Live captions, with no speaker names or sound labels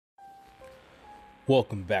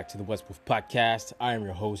Welcome back to the West Wolf Podcast. I am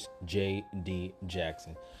your host, J.D.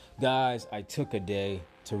 Jackson. Guys, I took a day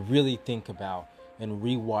to really think about and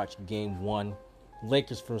rewatch Game 1,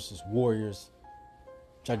 Lakers versus Warriors,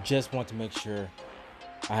 which I just want to make sure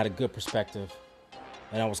I had a good perspective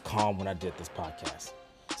and I was calm when I did this podcast.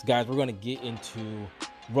 So, guys, we're going to get into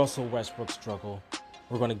Russell Westbrook's struggle.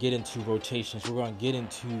 We're going to get into rotations. We're going to get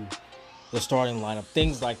into the starting lineup,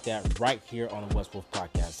 things like that, right here on the West Wolf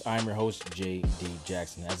Podcast. I'm your host, J.D.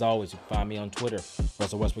 Jackson. As always, you can find me on Twitter,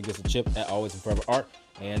 Russell Westbrook Gets a Chip, at Always and Forever Art,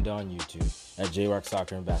 and on YouTube at J-Rock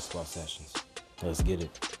Soccer and Basketball Sessions. Let's get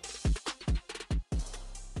it.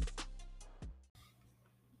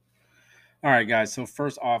 All right, guys. So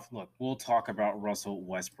first off, look, we'll talk about Russell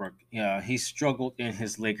Westbrook. Yeah, he struggled in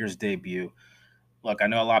his Lakers debut. Look, I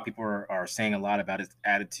know a lot of people are saying a lot about his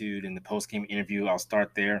attitude in the post-game interview. I'll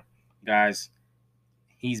start there. Guys,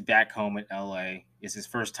 he's back home in LA. It's his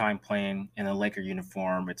first time playing in a Laker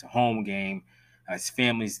uniform. It's a home game. His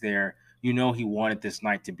family's there. You know he wanted this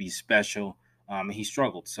night to be special. And he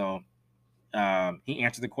struggled. So he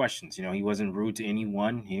answered the questions. You know, he wasn't rude to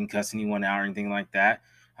anyone. He didn't cuss anyone out or anything like that.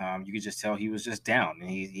 You could just tell he was just down. And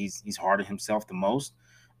he's hard on himself the most.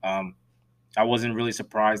 Um, I wasn't really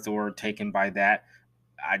surprised or taken by that.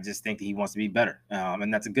 I just think that he wants to be better,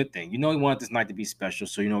 and that's a good thing. You know, he wanted this night to be special,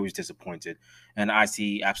 so you know he's disappointed, and I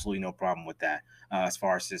see absolutely no problem with that as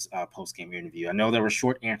far as his post-game interview. I know there were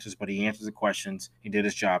short answers, but he answered the questions, he did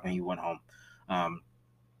his job, and he went home. Um,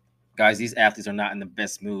 Guys, these athletes are not in the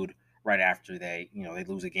best mood right after they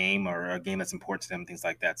lose a game or a game that's important to them, things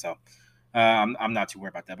like that. So I'm not too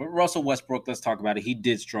worried about that. But Russell Westbrook, let's talk about it. He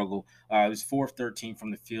did struggle. He was 4 of 13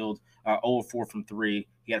 from the field, 0 of 4 from three.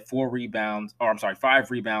 He had 5 rebounds,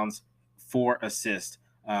 4 assists,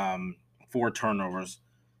 4 turnovers.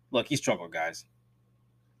 Look, he struggled, guys.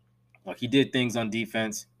 Look, he did things on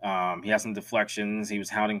defense. He had some deflections. He was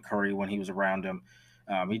hounding Curry when he was around him.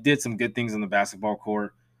 He did some good things on the basketball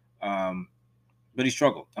court, um, but he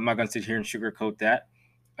struggled. I'm not going to sit here and sugarcoat that.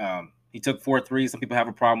 He took 4 threes. Some people have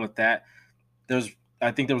a problem with that.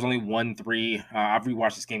 I think there was only 1 3. I've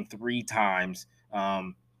rewatched this game 3 times,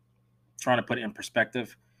 trying to put it in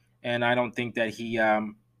perspective, and I don't think that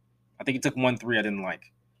I think he took 1 3 I didn't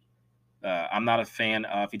like. I'm not a fan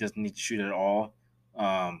of he doesn't need to shoot at all.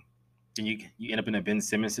 Then you end up in a Ben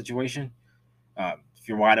Simmons situation. If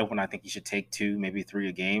you're wide open, I think you should take 2, maybe 3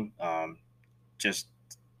 a game. Just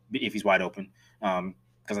if he's wide open,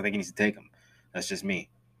 because I think he needs to take them. That's just me.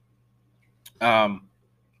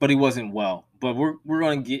 But he wasn't well. But we're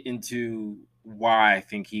going to get into why I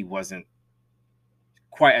think he wasn't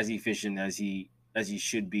quite as efficient as he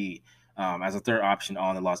should be as a third option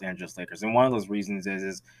on the Los Angeles Lakers. And one of those reasons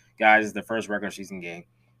is guys, the first regular season game,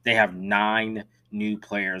 they have 9 new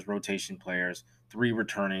players, rotation players, 3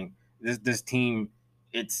 returning. This team,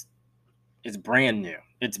 it's brand new.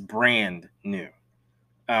 It's brand new.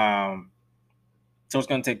 Um, so it's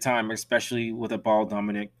going to take time, especially with a ball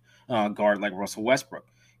dominant guard like Russell Westbrook.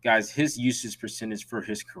 Guys, his usage percentage for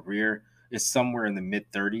his career is somewhere in the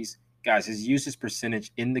mid 30s. Guys, his usage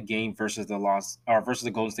percentage in the game versus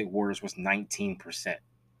the Golden State Warriors was 19%.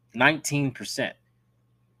 19%.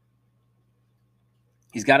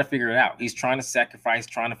 He's got to figure it out. He's trying to sacrifice,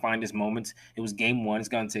 trying to find his moments. It was game 1. It's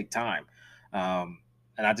going to take time. And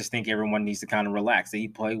I just think everyone needs to kind of relax. Did he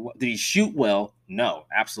play well? Did he shoot well? No,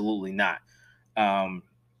 absolutely not.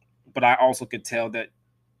 But I also could tell that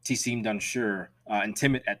he seemed unsure and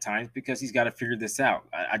timid at times because he's got to figure this out.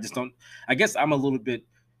 I just don't. I guess I'm a little bit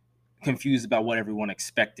confused about what everyone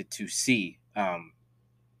expected to see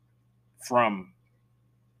from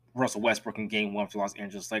Russell Westbrook in Game 1 for Los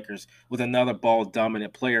Angeles Lakers with another ball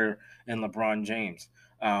dominant player in LeBron James.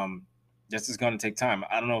 This is going to take time.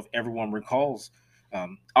 I don't know if everyone recalls.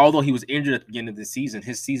 Although he was injured at the beginning of the season,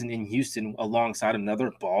 his season in Houston alongside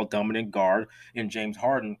another ball dominant guard in James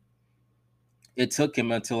Harden, it took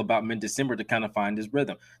him until about mid-December to kind of find his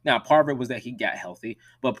rhythm. Now, part of it was that he got healthy,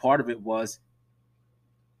 but part of it was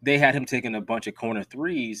they had him taking a bunch of corner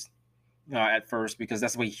threes at first because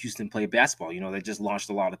that's the way Houston played basketball. You know, they just launched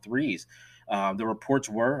a lot of threes. The reports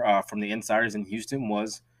were from the insiders in Houston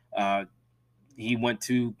was he went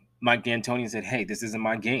to Mike D'Antoni and said, "Hey, this isn't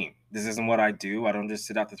my game. This isn't what I do. I don't just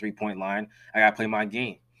sit out the 3-point line. I got to play my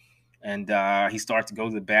game." And he started to go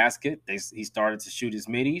to the basket. He started to shoot his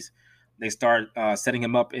middies. They start setting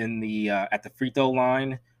him up in the at the free throw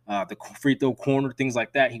line, the free throw corner, things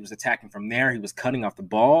like that. He was attacking from there. He was cutting off the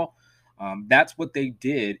ball. That's what they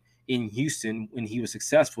did in Houston when he was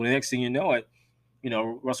successful. The next thing you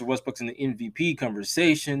know, Russell Westbrook's in the MVP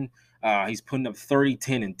conversation. He's putting up 30,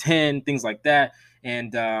 10, and 10, things like that.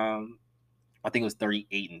 And I think it was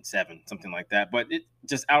 38-7, something like that. But it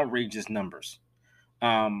just outrageous numbers.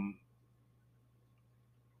 Um,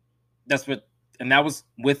 that's what, and that was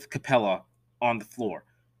with Capella on the floor.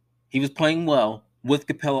 He was playing well with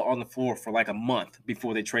Capella on the floor for like a month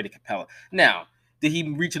before they traded Capella. Now, did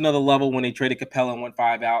he reach another level when they traded Capella and went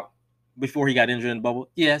 5 out before he got injured in the bubble?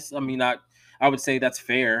 Yes. I would say that's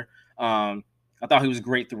fair. I thought he was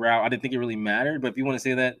great throughout. I didn't think it really mattered, but if you want to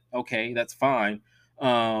say that, okay, that's fine.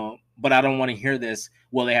 But I don't want to hear this.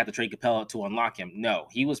 Well, they had to trade Capella to unlock him. No,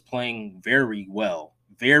 he was playing very well,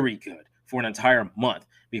 very good for an entire month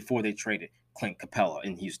before they traded Clint Capella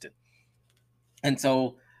in Houston. And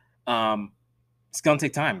so it's going to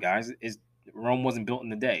take time, guys. Rome wasn't built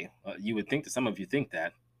in a day. You would think that some of you think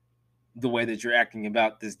that the way that you're acting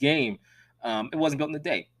about this game, it wasn't built in a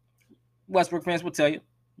day. Westbrook fans will tell you,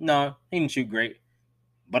 no, he didn't shoot great,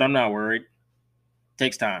 but I'm not worried.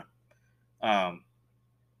 Takes time.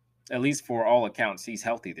 At least for all accounts, he's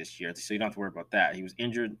healthy this year, so you don't have to worry about that. He was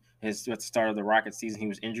injured at the start of the Rockets season. He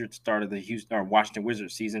was injured at the start of the Washington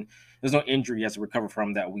Wizards season. There's no injury he has to recover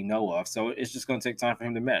from that we know of, so it's just going to take time for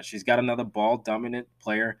him to mesh. He's got another ball-dominant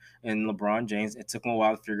player in LeBron James. It took him a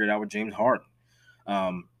while to figure it out with James Harden.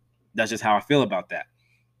 That's just how I feel about that.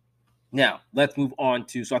 Now, let's move on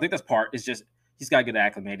to – so I think that's part. It's just he's got to get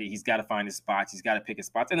acclimated. He's got to find his spots. He's got to pick his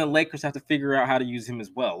spots. And the Lakers have to figure out how to use him as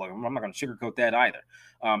well. Like, I'm not going to sugarcoat that either.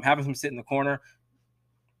 Having him sit in the corner,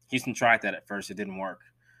 Houston tried that at first. It didn't work.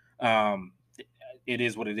 It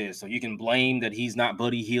is what it is. So you can blame that he's not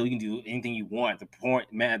Buddy Hield. You can do anything you want.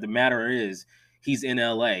 The matter is he's in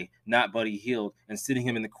LA, not Buddy Hield, and sitting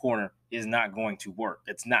him in the corner is not going to work.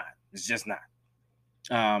 It's not. It's just not.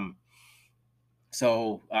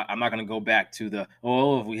 So I'm not going to go back to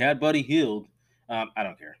if we had Buddy Hield, I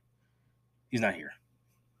don't care. He's not here.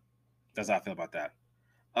 That's how I feel about that.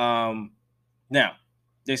 Now,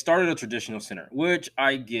 they started a traditional center, which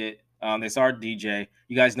I get. They started DJ.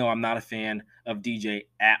 You guys know I'm not a fan of DJ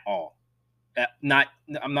at all.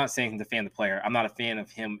 I'm not saying the fan of the player. I'm not a fan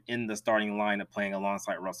of him in the starting lineup playing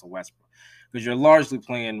alongside Russell Westbrook, because you're largely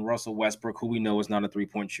playing Russell Westbrook, who we know is not a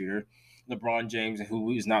three-point shooter, LeBron James,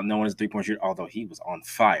 who is not known as a three-point shooter, although he was on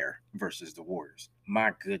fire versus the Warriors.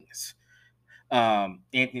 My goodness.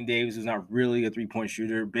 Anthony Davis, who's not really a three-point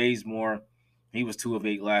shooter. Bazemore, he was 2 of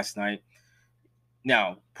 8 last night.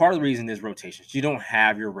 Now, part of the reason is rotations. You don't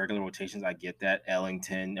have your regular rotations. I get that.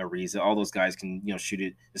 Ellington, Ariza, all those guys can shoot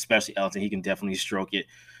it, especially Ellington. He can definitely stroke it.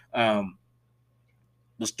 The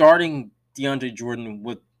starting DeAndre Jordan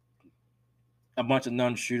with a bunch of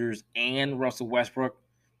non-shooters and Russell Westbrook.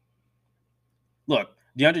 Look,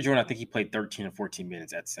 DeAndre Jordan, I think he played 13 or 14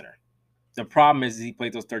 minutes at center. The problem is he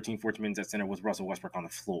played those 13, 14 minutes at center with Russell Westbrook on the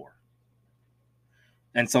floor.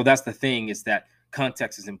 And so that's the thing, is that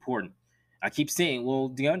context is important. I keep saying, well,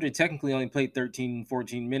 DeAndre technically only played 13,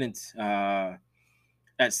 14 minutes at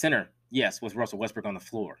center. Yes, with Russell Westbrook on the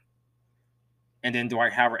floor. And then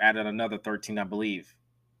Dwight Howard added another 13, I believe,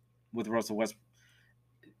 with Russell Westbrook.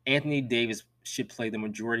 Anthony Davis should play the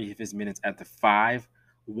majority of his minutes at the 5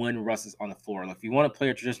 when Russ is on the floor. If you want to play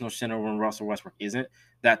a traditional center when Russell Westbrook isn't,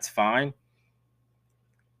 that's fine.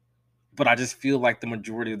 But I just feel like the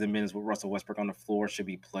majority of the minutes with Russell Westbrook on the floor should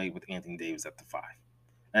be played with Anthony Davis at the 5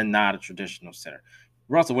 and not a traditional center.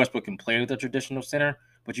 Russell Westbrook can play with a traditional center,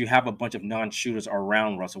 but you have a bunch of non-shooters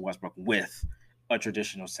around Russell Westbrook with a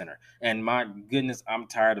traditional center. And my goodness, I'm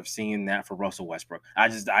tired of seeing that for Russell Westbrook.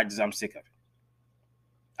 I'm sick of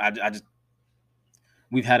it.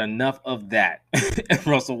 We've had enough of that in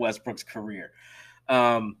Russell Westbrook's career.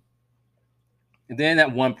 And then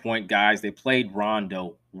at one point, guys, they played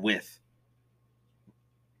Rondo with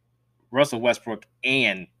Russell Westbrook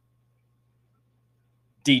and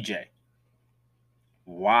DJ.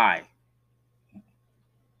 Why?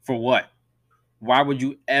 For what? Why would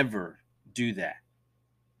you ever do that?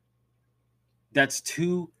 That's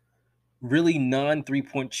 2 really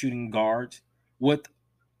non-3-point shooting guards with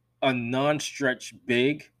a non-stretch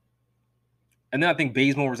big. And then I think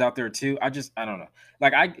Bazemore was out there too. I don't know.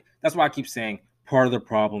 That's why I keep saying part of the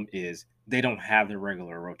problem is they don't have the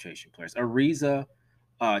regular rotation players. Ariza,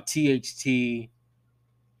 THT,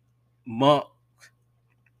 Monk,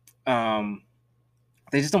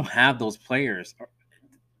 they just don't have those players.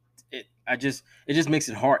 It just makes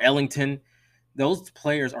it hard. Ellington, those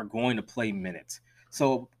players are going to play minutes.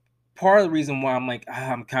 So part of the reason why I'm like,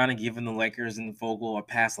 I'm kind of giving the Lakers and Vogel a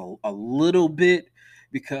pass a little bit,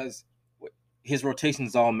 because his rotation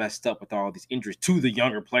is all messed up with all these injuries to the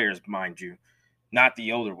younger players, mind you, not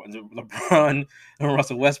the older ones. LeBron and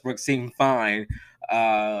Russell Westbrook seem fine,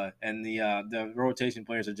 and the rotation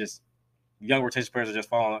players are just young rotation players are just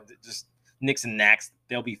falling, just nicks and knacks.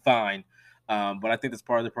 They'll be fine. But I think that's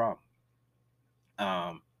part of the problem.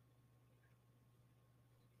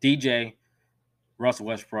 DJ, Russell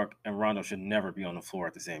Westbrook, and Rondo should never be on the floor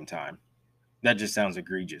at the same time. That just sounds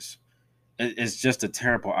egregious. It's just a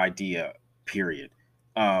terrible idea, period.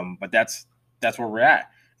 But that's where we're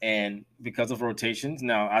at. And because of rotations,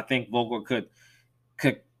 now I think Vogel could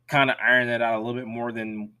kind of iron that out a little bit more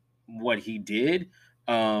than what he did.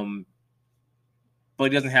 But he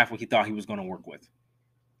doesn't have what he thought he was going to work with.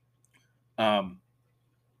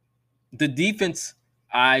 The defense,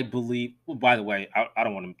 I believe, well, by the way, I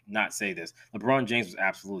don't want to not say this. LeBron James was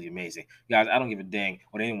absolutely amazing. Guys, I don't give a dang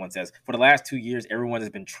what anyone says. For the last 2 years, everyone has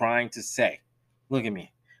been trying to say, look at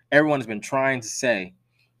me. Everyone has been trying to say,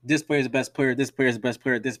 this player is the best player, this player is the best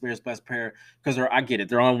player, this player is the best player. Because I get it.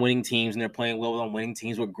 They're on winning teams and they're playing well on winning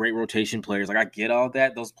teams with great rotation players. Like, I get all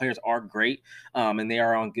that. Those players are great. And they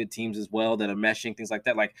are on good teams as well that are meshing, things like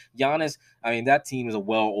that. Like, Giannis, I mean, that team is a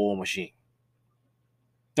well-oiled machine.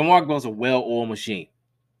 The Milwaukee Bucks are a well-oiled machine.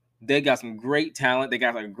 They got some great talent. They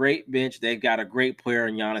got a great bench. They've got a great player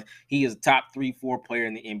in Giannis. He is a top 3-4 player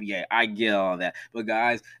in the NBA. I get all that. But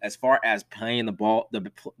guys, as far as playing the ball,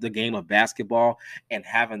 the game of basketball and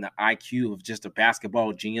having the IQ of just a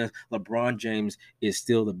basketball genius, LeBron James is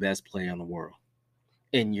still the best player in the world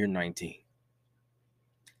in year 19.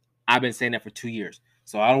 I've been saying that for 2 years.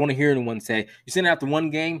 So I don't want to hear anyone say, you're saying after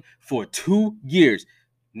one game for 2 years.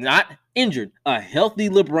 Not injured, a healthy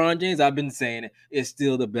LeBron James, I've been saying it, is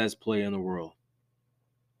still the best player in the world.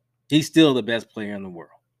 He's still the best player in the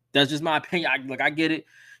world. That's just my opinion. I get it.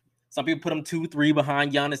 Some people put him 2-3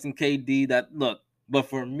 behind Giannis and KD. But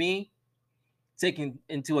for me, taking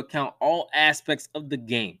into account all aspects of the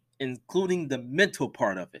game, including the mental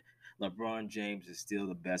part of it, LeBron James is still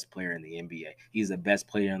the best player in the NBA. He's the best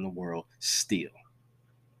player in the world still.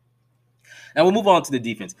 Now we'll move on to the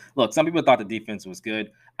defense. Look, some people thought the defense was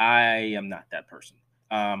good. I am not that person.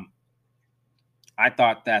 I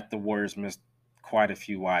thought that the Warriors missed quite a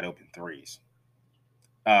few wide open threes.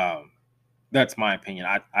 That's my opinion.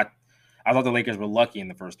 I thought the Lakers were lucky in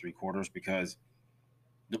the first 3 quarters because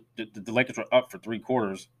the Lakers were up for 3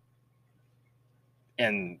 quarters,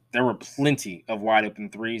 and there were plenty of wide open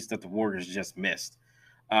threes that the Warriors just missed.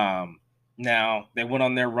 Now they went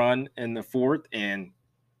on their run in the fourth, and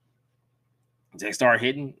they started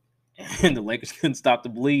hitting, and the Lakers couldn't stop the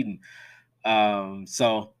bleeding.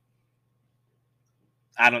 So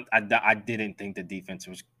I didn't think the defense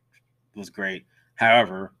was great.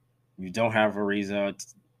 However, you don't have Ariza,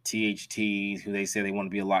 THT, who they say they want to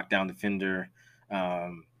be a lockdown defender.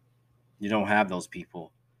 You don't have those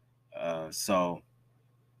people. So,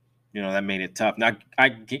 that made it tough. Now,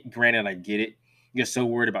 granted, I get it. You're so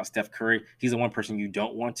worried about Steph Curry. He's the one person you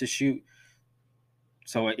don't want to shoot.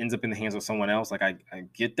 So it ends up in the hands of someone else. Like, I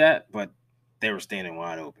get that, but they were standing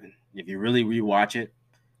wide open. If you really rewatch it,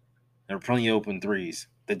 there were plenty of open threes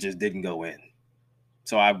that just didn't go in.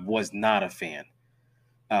 So I was not a fan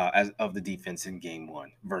of the defense in Game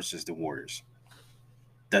 1 versus the Warriors.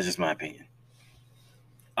 That's just my opinion.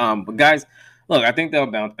 But guys, look, I think they'll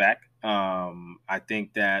bounce back. I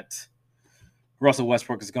think that Russell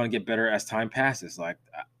Westbrook is going to get better as time passes. Like,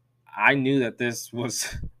 I knew that this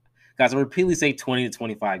was... Guys, I repeatedly say 20 to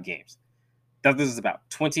 25 games. That's what this is about.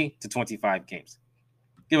 20 to 25 games.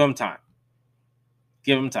 Give them time.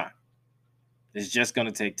 Give them time. It's just going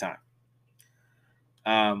to take time.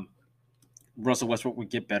 Russell Westbrook will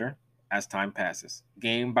get better as time passes.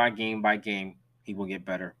 Game by game by game, he will get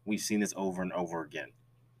better. We've seen this over and over again.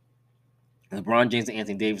 LeBron James and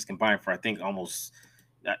Anthony Davis combined for, I think, almost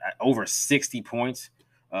over 60 points.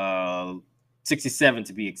 67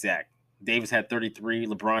 to be exact. Davis had 33.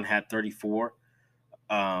 LeBron had 34.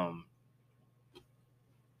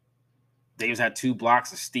 Davis had 2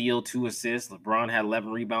 blocks, a steal, 2 assists. LeBron had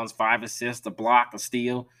 11 rebounds, 5 assists, a block, a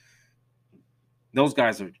steal. Those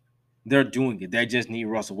guys they're doing it. They just need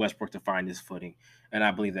Russell Westbrook to find his footing, and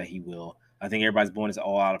I believe that he will. I think everybody's blowing this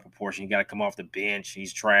all out of proportion. You got to come off the bench.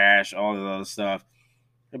 He's trash, all of the other stuff.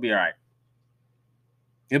 He'll be all right.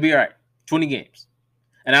 He'll be all right. 20 games.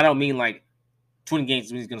 And I don't mean like 20 games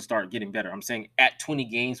he's going to start getting better. I'm saying at 20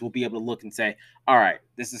 games, we'll be able to look and say, all right,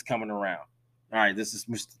 this is coming around. All right, this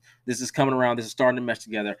is coming around. This is starting to mesh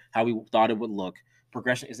together how we thought it would look.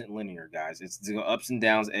 Progression isn't linear, guys. It's ups and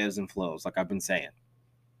downs, ebbs and flows, like I've been saying.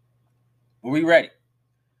 Are we ready?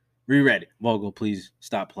 We ready. Vogel, please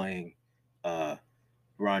stop playing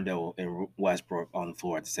Rondo and Westbrook on the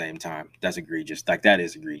floor at the same time. That's egregious. Like, that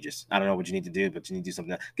is egregious. I don't know what you need to do, but you need to do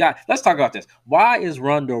something else. God, let's talk about this. Why is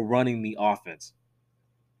Rondo running the offense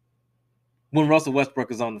when Russell Westbrook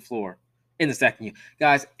is on the floor in the second year?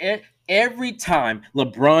 Guys, every time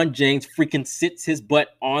LeBron James freaking sits his butt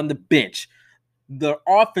on the bench, The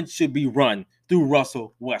offense should be run through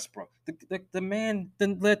Russell Westbrook. The man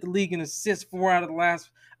didn't led the league in assists 4 out of the last.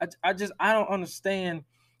 I don't understand.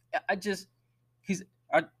 He's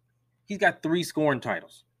he's got 3 scoring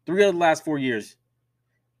titles. 3 of the last 4 years.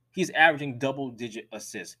 He's averaging double-digit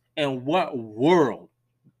assists. In what world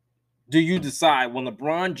do you decide when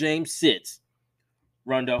LeBron James sits?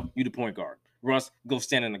 Rondo, you the point guard. Russ, go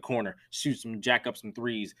stand in the corner, jack up some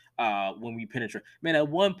threes when we penetrate. Man, at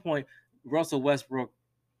one point, Russell Westbrook,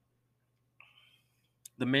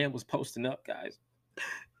 the man was posting up, guys.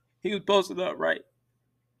 He was posting up, right?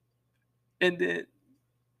 And then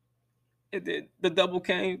the double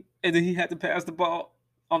came, and then he had to pass the ball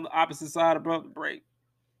on the opposite side above the break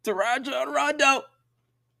to Rajon Rondo.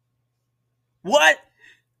 What?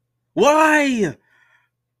 Why?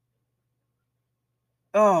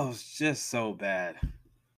 Oh, it's just so bad.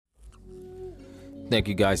 Thank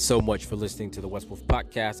you guys so much for listening to the West Wolf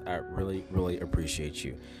Podcast. I really, really appreciate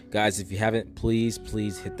you. Guys, if you haven't, please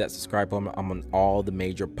hit that subscribe button. I'm on all the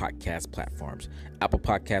major podcast platforms. Apple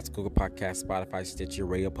Podcasts, Google Podcasts, Spotify, Stitcher,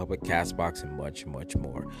 Radio Public, CastBox, and much, much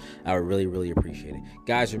more. I would really, really appreciate it.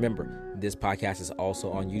 Guys, remember, this podcast is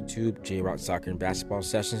also on YouTube, J-Rock Soccer and Basketball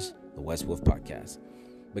Sessions, the West Wolf Podcast.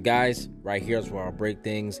 But guys, right here is where I'll break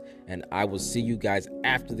things, and I will see you guys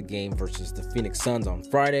after the game versus the Phoenix Suns on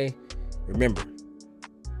Friday. Remember,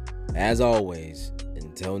 as always,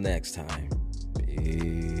 until next time,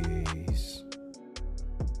 peace.